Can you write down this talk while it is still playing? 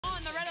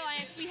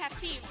have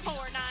Team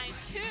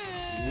 492.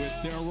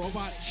 With their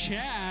robot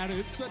Chad,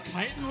 it's the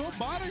Titan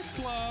Robotics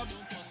Club.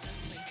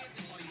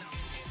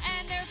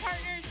 And their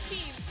partners,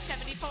 Team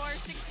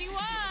 7461.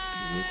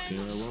 With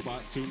their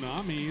robot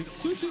Tsunami,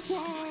 it's Sushi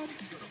Squad.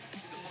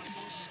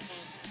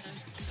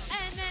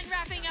 And then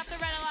wrapping up the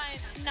Red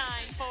Alliance,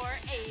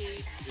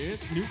 948.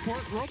 It's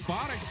Newport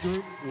Robotics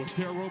Group with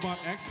their robot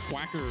X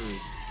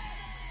Quackers.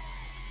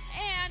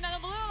 And on the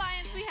Blue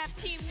Alliance, we have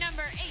team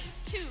number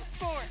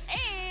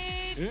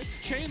 8248. It's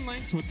Chain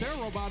Links with their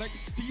robotic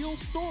Steel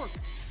Stork.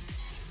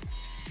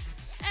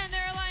 And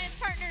their alliance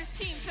partners,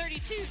 team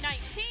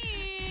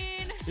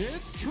 3219.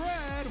 It's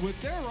Tread with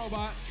their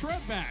robot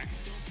Treadback.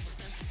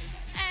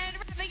 And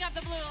wrapping up the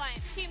Blue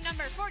Alliance, team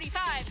number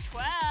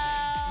 4512.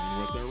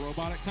 And with their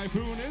robotic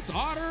Typhoon, it's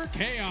Otter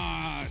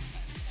Chaos.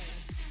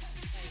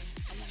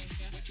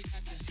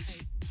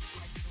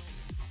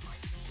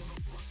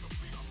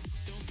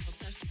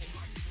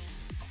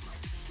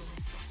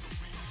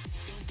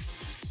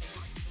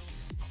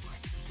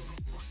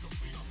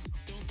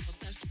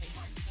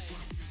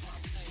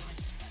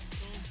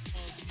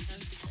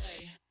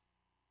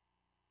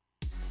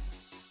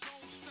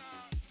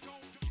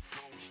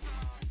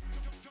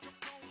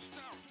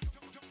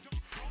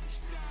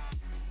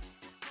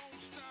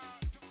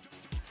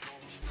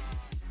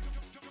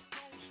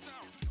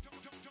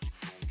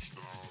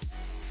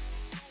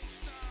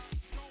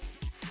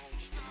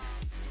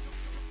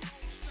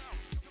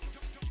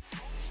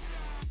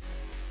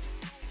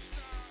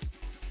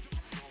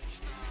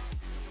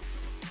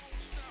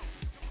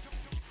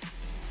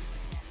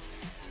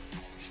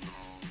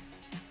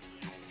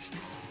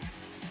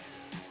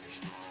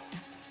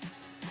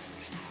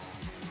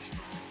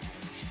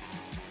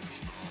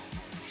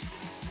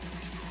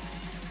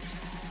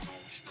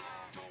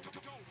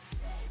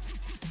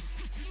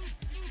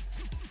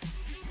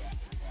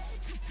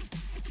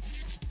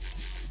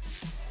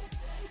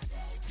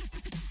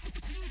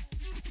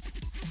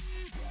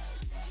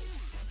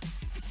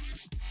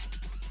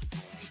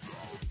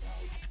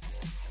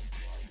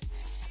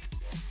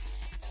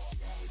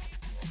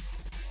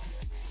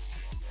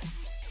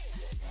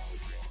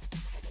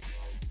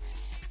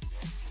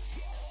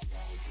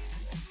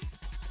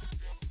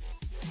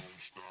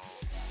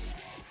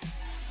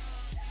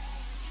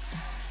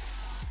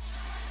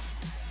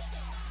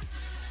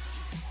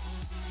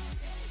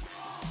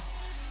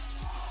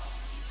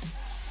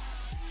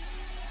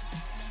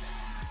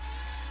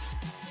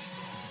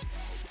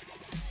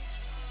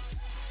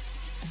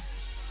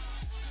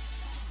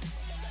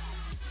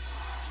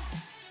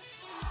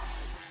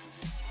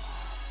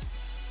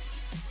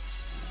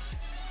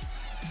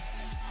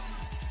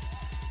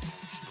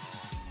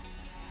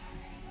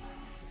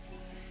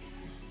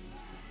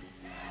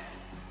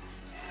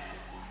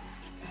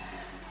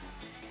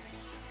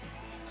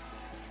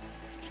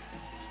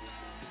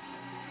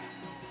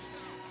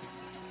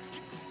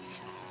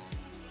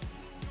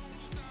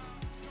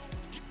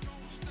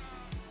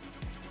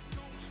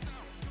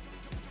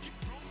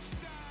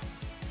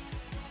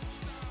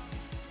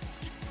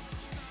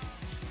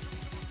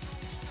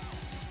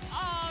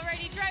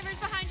 Drivers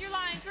behind your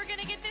lines. We're going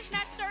to get this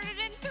match started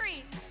in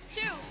 3,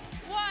 2,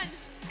 1,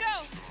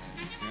 go.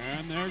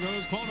 And there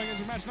goes qualifying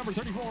into match number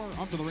 34.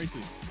 Off to the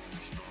races.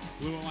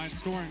 Blue Alliance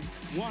scoring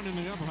 1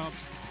 into the upper hub.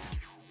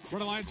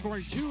 Red Alliance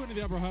scoring 2 into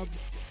the upper hub,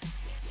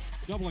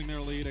 doubling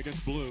their lead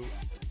against Blue.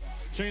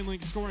 Chain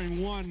Link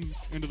scoring 1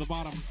 into the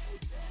bottom.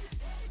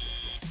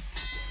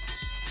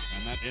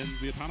 And that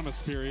ends the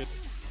autonomous period.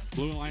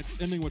 Blue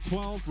Alliance ending with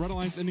 12, Red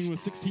Alliance ending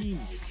with 16.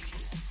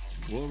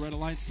 Will Red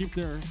Alliance keep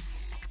their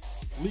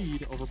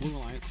lead over Blue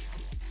Alliance?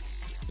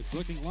 It's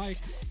looking like,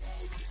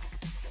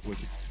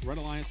 with Red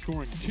Alliance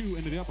scoring 2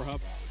 into the upper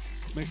hub,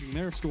 making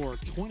their score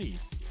 20.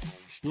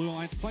 Blue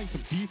Alliance playing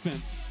some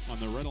defense on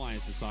the Red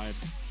Alliance's side.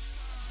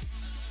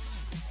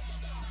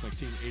 Looks like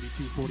Team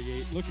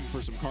 8248 looking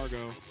for some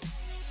cargo,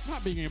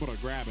 not being able to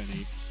grab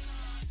any,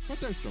 but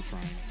they're still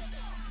trying.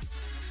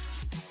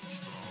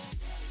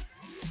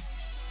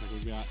 So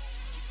we've got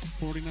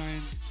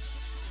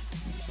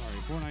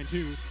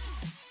 492 on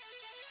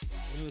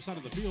the other side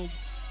of the field.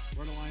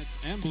 Red Alliance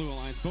and Blue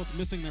Alliance both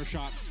missing their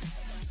shots.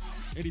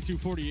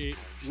 8248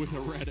 with a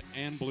red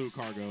and blue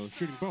cargo,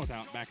 shooting both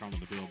out back onto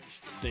the field.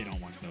 They don't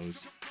want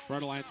those.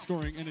 Red Alliance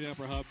scoring into the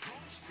upper hub,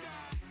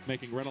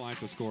 making Red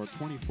Alliance's score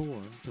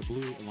 24 to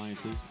Blue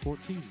Alliance's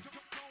 14.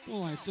 Blue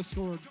Alliance just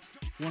scored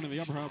 1 in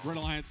the upper hub. Red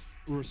Alliance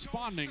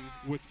responding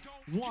with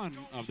 1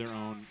 of their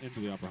own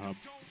into the upper hub.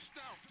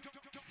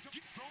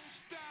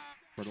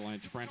 Red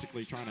Alliance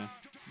frantically trying to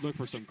look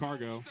for some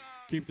cargo,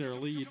 keep their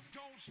lead.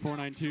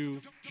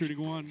 492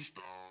 shooting 1,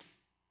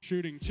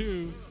 shooting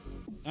 2,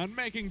 and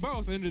making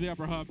both into the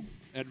upper hub,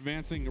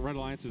 advancing Red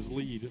Alliance's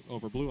lead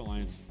over Blue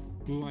Alliance.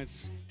 Blue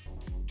Alliance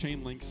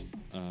chain links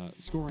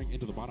scoring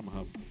into the bottom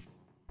hub.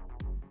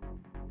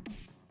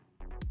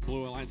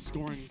 Blue Alliance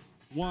scoring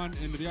 1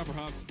 into the upper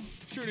hub,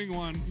 shooting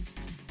 1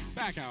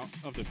 back out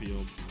of the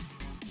field.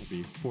 That'll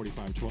be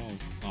 45-12.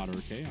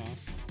 Otter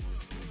Chaos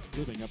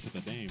living up to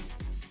the name.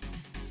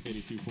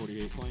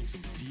 8248 playing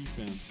some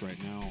defense right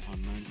now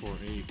on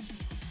 948.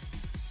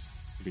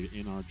 Be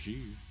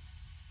NRG.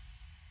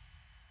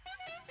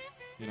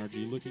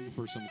 NRG looking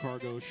for some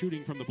cargo,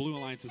 shooting from the Blue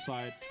Alliance's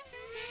side.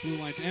 Blue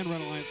Alliance and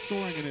Red Alliance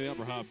scoring into the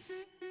upper hub.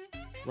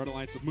 Red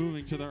Alliance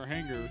moving to their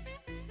hangar.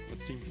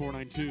 That's Team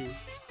 492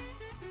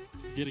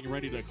 getting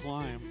ready to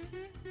climb.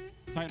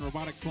 Titan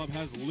Robotics Club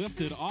has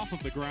lifted off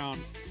of the ground.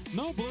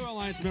 No Blue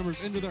Alliance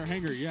members into their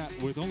hangar yet,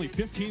 with only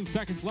 15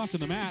 seconds left in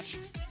the match.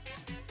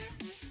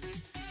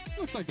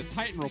 Looks like the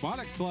Titan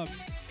Robotics Club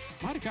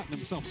might have gotten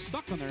themselves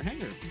stuck on their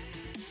hangar.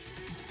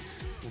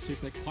 We'll see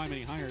if they can climb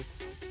any higher.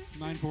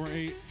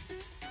 948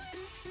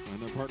 and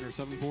their partner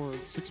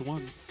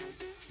 7461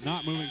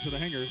 not moving to the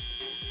hangar.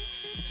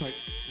 Looks like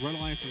Red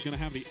Alliance is going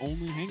to have the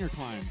only hangar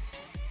climb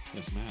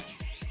this match.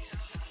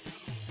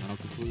 That'll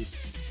conclude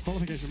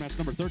qualification match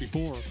number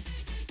 34.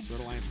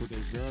 Red Alliance with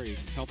a very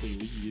healthy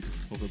lead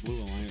over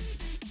Blue Alliance.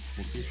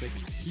 We'll see if they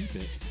can keep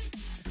it.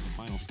 The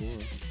final score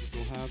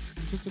we'll have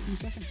in just a few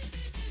seconds.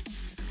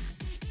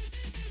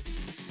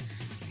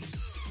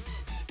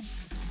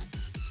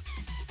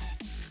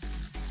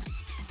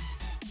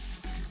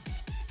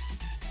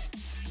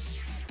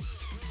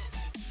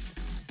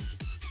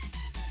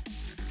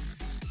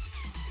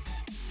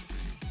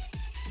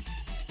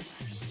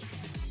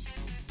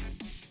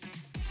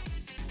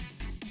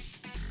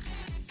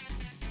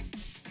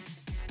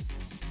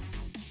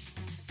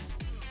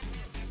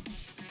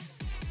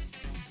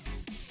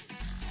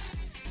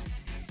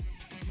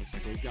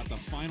 We've got the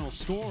final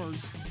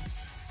scores.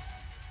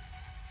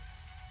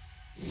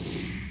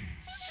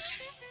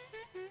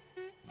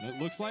 It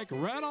looks like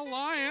Red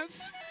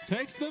Alliance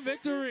takes the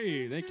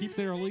victory. They keep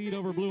their lead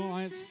over Blue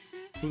Alliance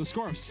with a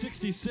score of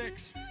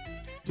 66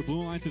 to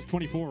Blue Alliance's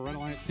 24. Red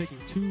Alliance taking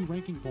 2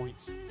 ranking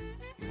points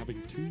and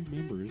having 2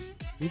 members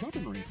move up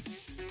in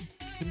ranks.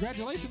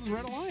 Congratulations,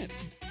 Red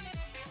Alliance.